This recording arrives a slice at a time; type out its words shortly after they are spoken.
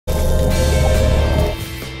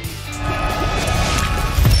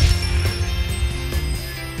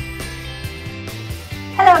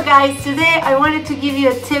guys, today I wanted to give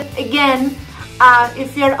you a tip again.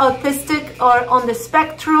 If you're autistic or on the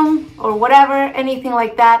spectrum or whatever, anything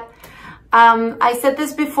like that. I said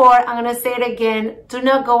this before, I'm going to say it again. Do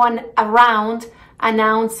not go around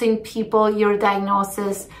announcing people your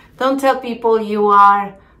diagnosis. Don't tell people you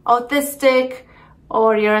are autistic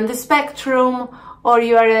or you're on the spectrum or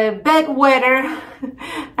you're a bedwetter.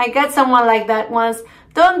 I got someone like that once.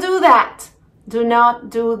 Don't do that. Do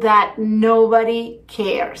not do that. Nobody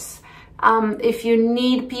cares. If you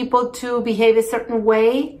need people to behave a certain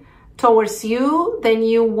way towards you, then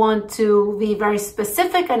you want to be very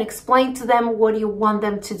specific and explain to them what you want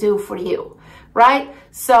them to do for you, right?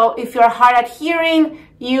 So if you're hard at hearing,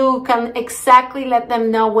 you can exactly let them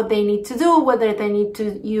know what they need to do, whether they need to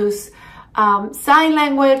use sign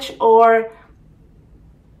language or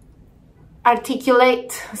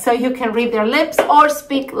articulate so you can read their lips, or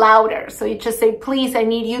speak louder. So you just say, please, I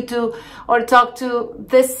need you to, or talk to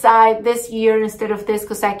this side, this ear instead of this,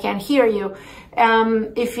 because I can't hear you.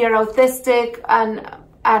 If you're autistic and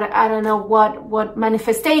I don't know what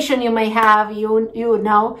manifestation you may have, you would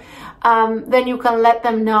know, then you can let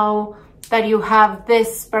them know that you have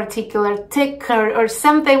this particular tic or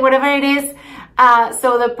something, whatever it is,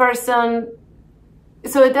 so the person,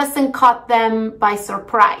 so it doesn't caught them by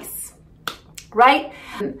surprise. Right?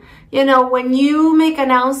 You know, when you make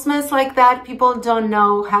announcements like that, people don't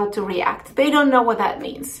know how to react. They don't know what that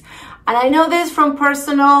means. And I know this from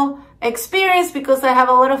personal experience because I have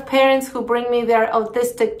a lot of parents who bring me their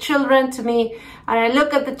autistic children to me, and I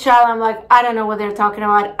look at the child, I'm like, I don't know what they're talking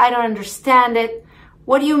about. I don't understand it.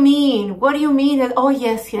 What do you mean? What do you mean? Oh,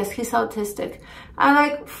 yes, he's autistic. I'm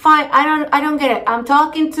like, fine, I don't get it. I'm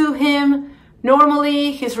talking to him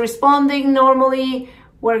normally. He's responding normally.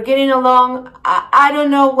 We're getting along. I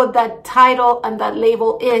don't know what that title and that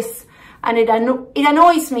label is, and it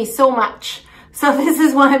annoys me so much. So this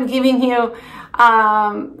is why I'm giving you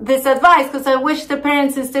this advice, because I wish the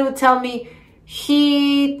parents instead would tell me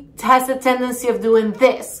he has a tendency of doing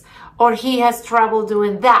this, or he has trouble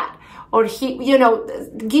doing that, or he, you know,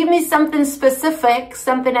 give me something specific,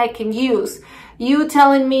 something I can use. You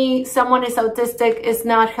telling me someone is autistic is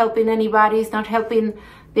not helping anybody. It's not helping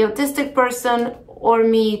the autistic person or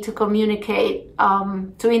me to communicate,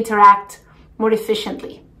 to interact more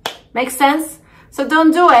efficiently. Makes sense? So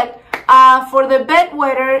don't do it. For the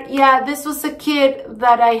bedwetter, yeah, this was a kid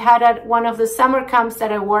that I had at one of the summer camps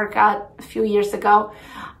that I worked at a few years ago.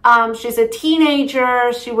 She's a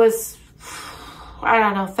teenager. She was, I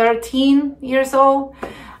don't know, 13 years old.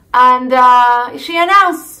 And she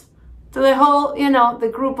announced to the whole, you know, the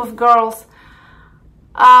group of girls,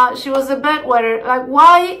 she was a bedwetter. Like,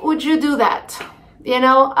 why would you do that? You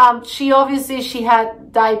know, she obviously, she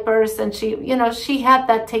had diapers and she, you know, she had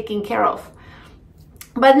that taken care of.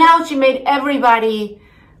 But now she made everybody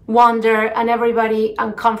wonder and everybody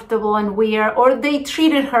uncomfortable and weird, or they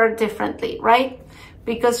treated her differently, right?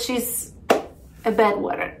 Because she's a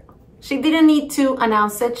bedwetter. She didn't need to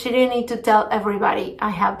announce it. She didn't need to tell everybody,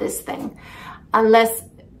 I have this thing, unless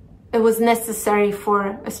it was necessary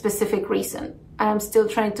for a specific reason. And I'm still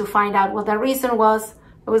trying to find out what that reason was.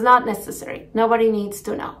 It was not necessary. Nobody needs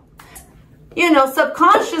to know. You know,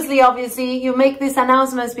 subconsciously, obviously, you make these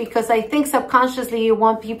announcements because I think subconsciously you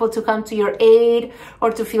want people to come to your aid,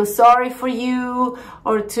 or to feel sorry for you,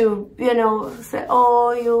 or to, you know, say,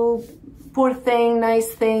 oh, you poor thing,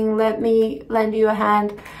 nice thing, let me lend you a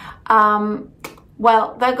hand.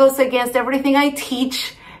 Well, that goes against everything I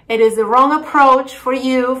teach. It is the wrong approach for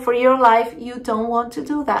you, for your life. You don't want to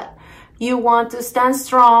do that. You want to stand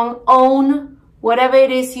strong, own whatever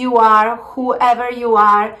it is you are, whoever you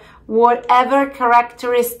are, whatever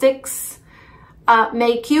characteristics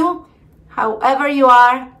make you, however you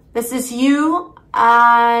are, this is you,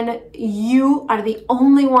 and you are the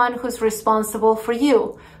only one who's responsible for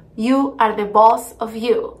you. You are the boss of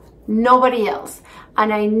you, nobody else.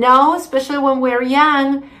 And I know, especially when we're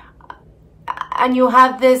young, and you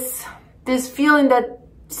have this feeling that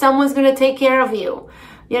someone's going to take care of you.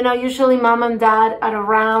 You know, usually mom and dad are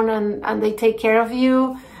around and they take care of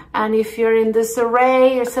you. And if you're in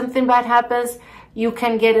disarray or something bad happens, you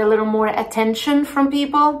can get a little more attention from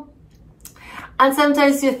people. And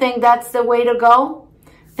sometimes you think that's the way to go.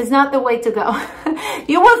 It's not the way to go.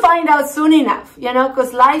 You will find out soon enough, you know,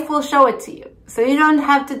 because life will show it to you. So you don't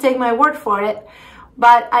have to take my word for it.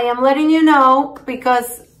 But I am letting you know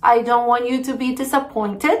because I don't want you to be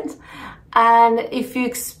disappointed. And if you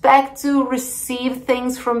expect to receive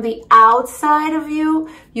things from the outside of you,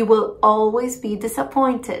 you will always be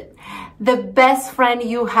disappointed. The best friend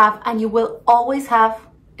you have and you will always have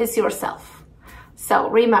is yourself. So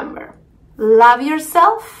remember, love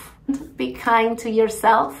yourself, Be kind to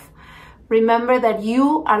yourself. Remember that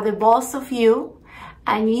you are the boss of you,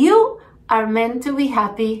 and you are meant to be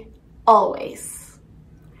happy always.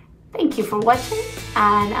 Thank you for watching,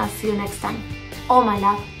 and I'll see you next time. All my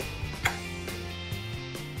love.